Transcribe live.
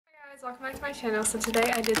guys, welcome back to my channel. So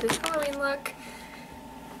today I did this Halloween look,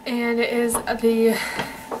 and it is the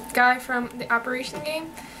guy from the Operation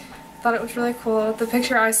game. Thought it was really cool. The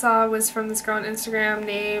picture I saw was from this girl on Instagram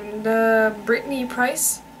named Brittany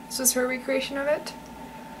Price. This was her recreation of it.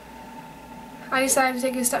 I decided to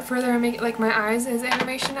take it a step further and make it like my eyes as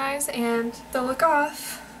animation eyes, and to look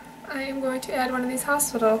off, I am going to add one of these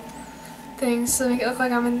hospital things to make it look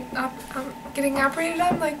like I'm getting operated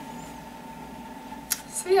on.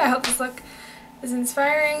 So yeah, I hope this look is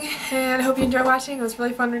inspiring, and I hope you enjoy watching. It was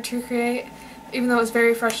really fun to recreate, even though it was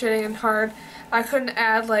very frustrating and hard. I couldn't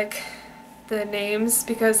add like the names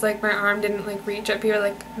because like my arm didn't like reach up here,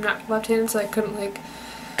 like I'm not left-handed, so I couldn't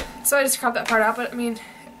so I just cropped that part out, but I mean,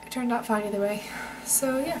 it turned out fine either way.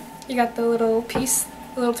 So yeah, you got the little piece,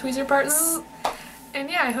 the little tweezer parts,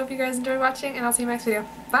 and yeah, I hope you guys enjoyed watching, and I'll see you in the next video.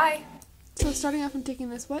 Bye! So starting off, I'm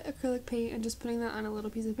taking this white acrylic paint and just putting that on a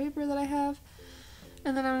little piece of paper that I have.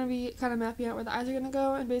 And then I'm going to be kind of mapping out where the eyes are going to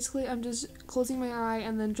go, and basically I'm just closing my eye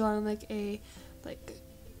and then drawing like a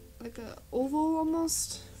oval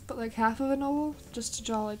almost, but like half of an oval, just to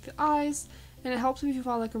draw like the eyes. And it helps if you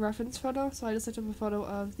follow like a reference photo, so I just looked up a photo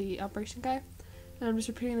of the Operation guy. And I'm just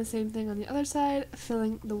repeating the same thing on the other side,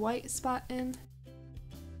 filling the white spot in.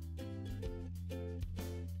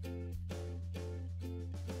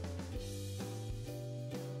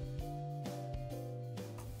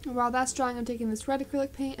 While that's drawing, I'm taking this red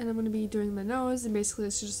acrylic paint and I'm going to be doing the nose, and basically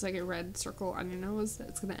it's just like a red circle on your nose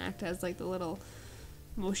that's going to act as like the little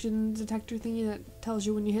motion detector thingy that tells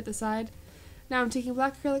you when you hit the side. Now I'm taking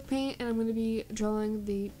black acrylic paint and I'm going to be drawing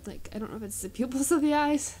the, I don't know if it's the pupils of the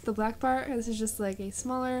eyes, the black part. This is just like a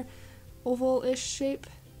smaller oval-ish shape.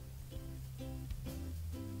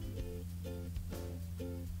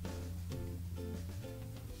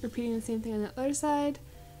 Repeating the same thing on the other side.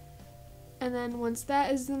 And then once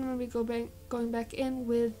that is done, I'm going to be going back in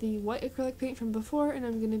with the white acrylic paint from before, and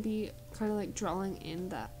I'm going to be kind of like drawing in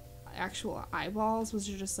the actual eyeballs, which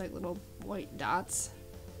are just like little white dots.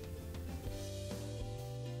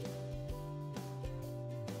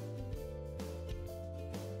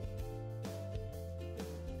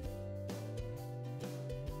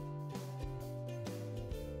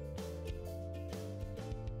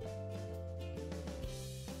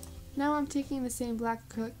 Now I'm taking the same black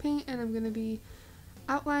acrylic paint and I'm going to be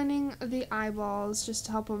outlining the eyeballs just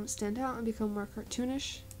to help them stand out and become more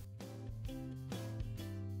cartoonish.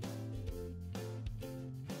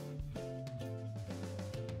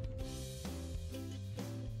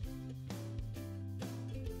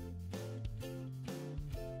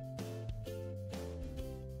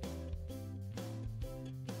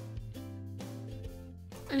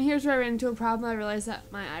 And here's where I ran into a problem. I realized that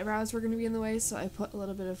my eyebrows were going to be in the way, so I put a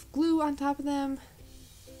little bit of glue on top of them.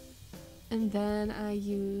 And then I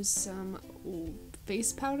used some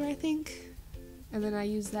face powder, I think. And then I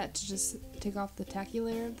used that to just take off the tacky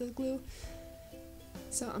layer of the glue.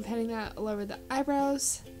 So I'm patting that all over the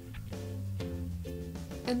eyebrows.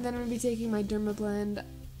 And then I'm going to be taking my Dermablend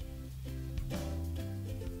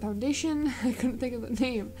foundation. I couldn't think of the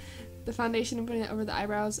name. The foundation and putting it over the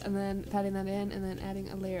eyebrows, and then patting that in, and then adding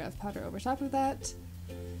a layer of powder over top of that.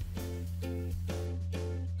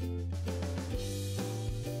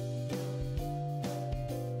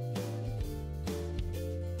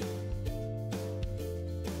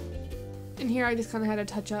 And here I just kind of had to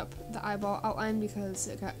touch up the eyeball outline because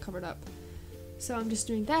it got covered up. So I'm just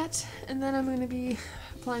doing that, and then I'm going to be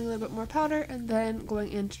applying a little bit more powder and then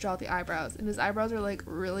going in to draw the eyebrows. And his eyebrows are like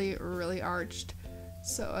really, really arched.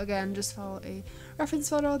 So again, just follow a reference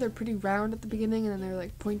photo. They're pretty round at the beginning and then they're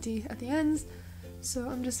like pointy at the ends. So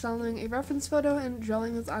I'm just following a reference photo and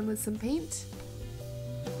drawing this on with some paint.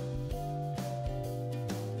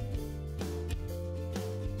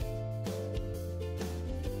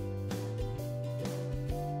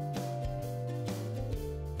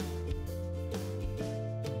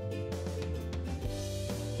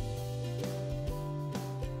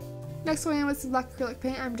 Next, going in with some black acrylic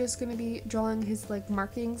paint, I'm just going to be drawing his like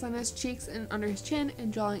markings on his cheeks and under his chin,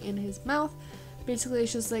 and drawing in his mouth. Basically,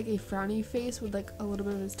 it's just like a frowny face with like a little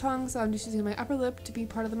bit of his tongue, so I'm just using my upper lip to be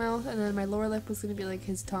part of the mouth, and then my lower lip was going to be like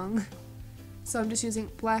his tongue. So I'm just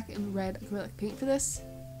using black and red acrylic paint for this.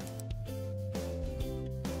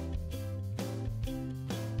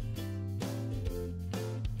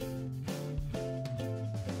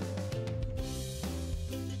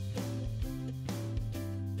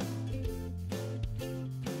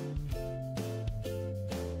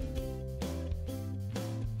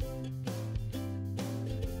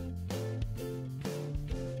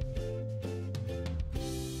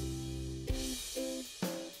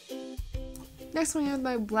 Next, going in with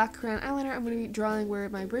my black crayon eyeliner, I'm going to be drawing where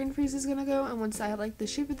my brain freeze is going to go, and once I like the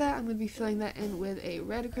shape of that, I'm going to be filling that in with a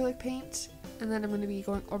red acrylic paint, and then I'm going to be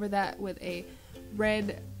going over that with a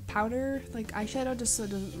red powder, like eyeshadow, just so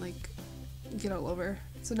it doesn't like get all over.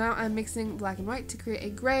 So now I'm mixing black and white to create a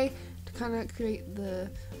gray to kind of create the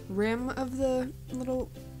rim of the little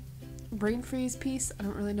brain freeze piece. I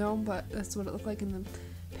don't really know, but that's what it looked like in the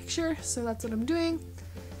picture, so that's what I'm doing.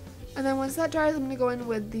 And then once that dries, I'm going to go in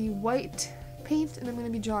with the white paint, and I'm going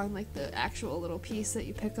to be drawing like the actual little piece that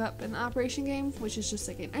you pick up in the operation game, which is just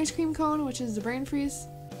like an ice cream cone, which is the brain freeze.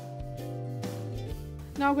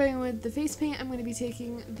 Now going with the face paint, I'm going to be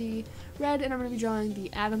taking the red and I'm going to be drawing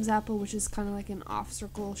the Adam's apple, which is kind of like an off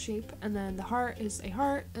circle shape, and then the heart is a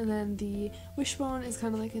heart, and then the wishbone is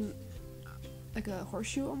kind of like a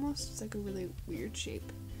horseshoe almost. It's like a really weird shape.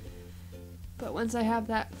 But once I have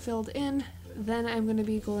that filled in, then I'm going to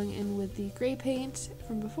be going in with the gray paint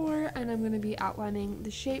from before, and I'm going to be outlining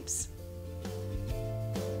the shapes.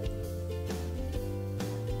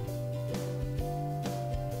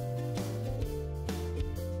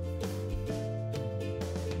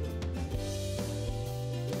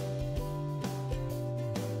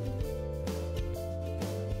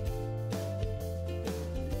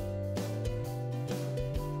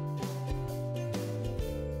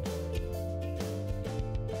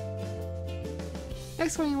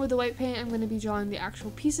 Next, going in with the white paint, I'm going to be drawing the actual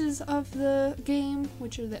pieces of the game,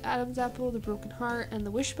 which are the Adam's apple, the broken heart, and the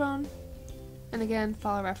wishbone. And again,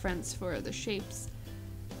 follow reference for the shapes.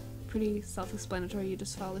 Pretty self-explanatory, you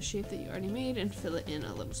just follow the shape that you already made and fill it in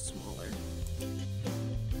a little smaller.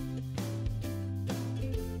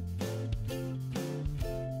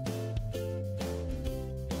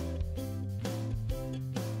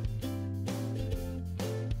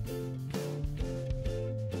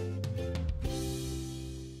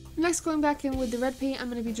 Next, going back in with the red paint, I'm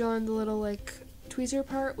going to be drawing the little like tweezer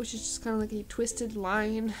part, which is just kind of like a twisted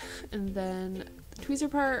line, and then the tweezer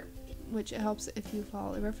part, which it helps if you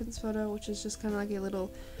follow a reference photo, which is just kind of like a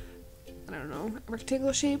little, I don't know,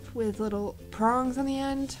 rectangle shape with little prongs on the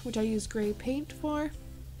end, which I use gray paint for,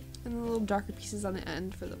 and the little darker pieces on the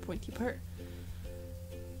end for the pointy part.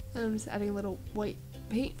 And I'm just adding a little white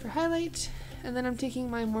paint for highlight, and then I'm taking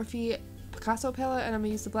my Morphe Picasso palette and I'm going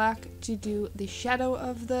to use the black to do the shadow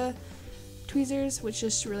of the tweezers, which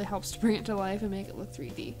just really helps to bring it to life and make it look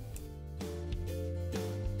 3D.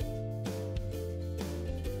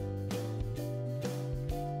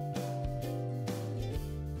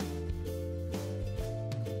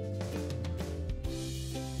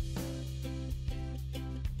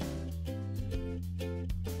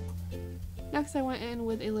 Next, I went in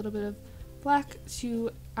with a little bit of black to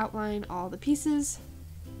outline all the pieces.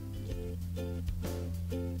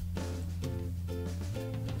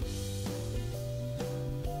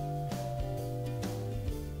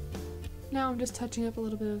 Now I'm just touching up a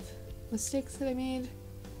little bit of mistakes that I made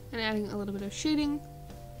and adding a little bit of shading.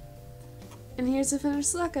 And here's the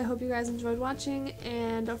finished look. I hope you guys enjoyed watching,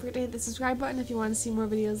 and don't forget to hit the subscribe button if you want to see more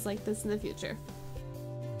videos like this in the future.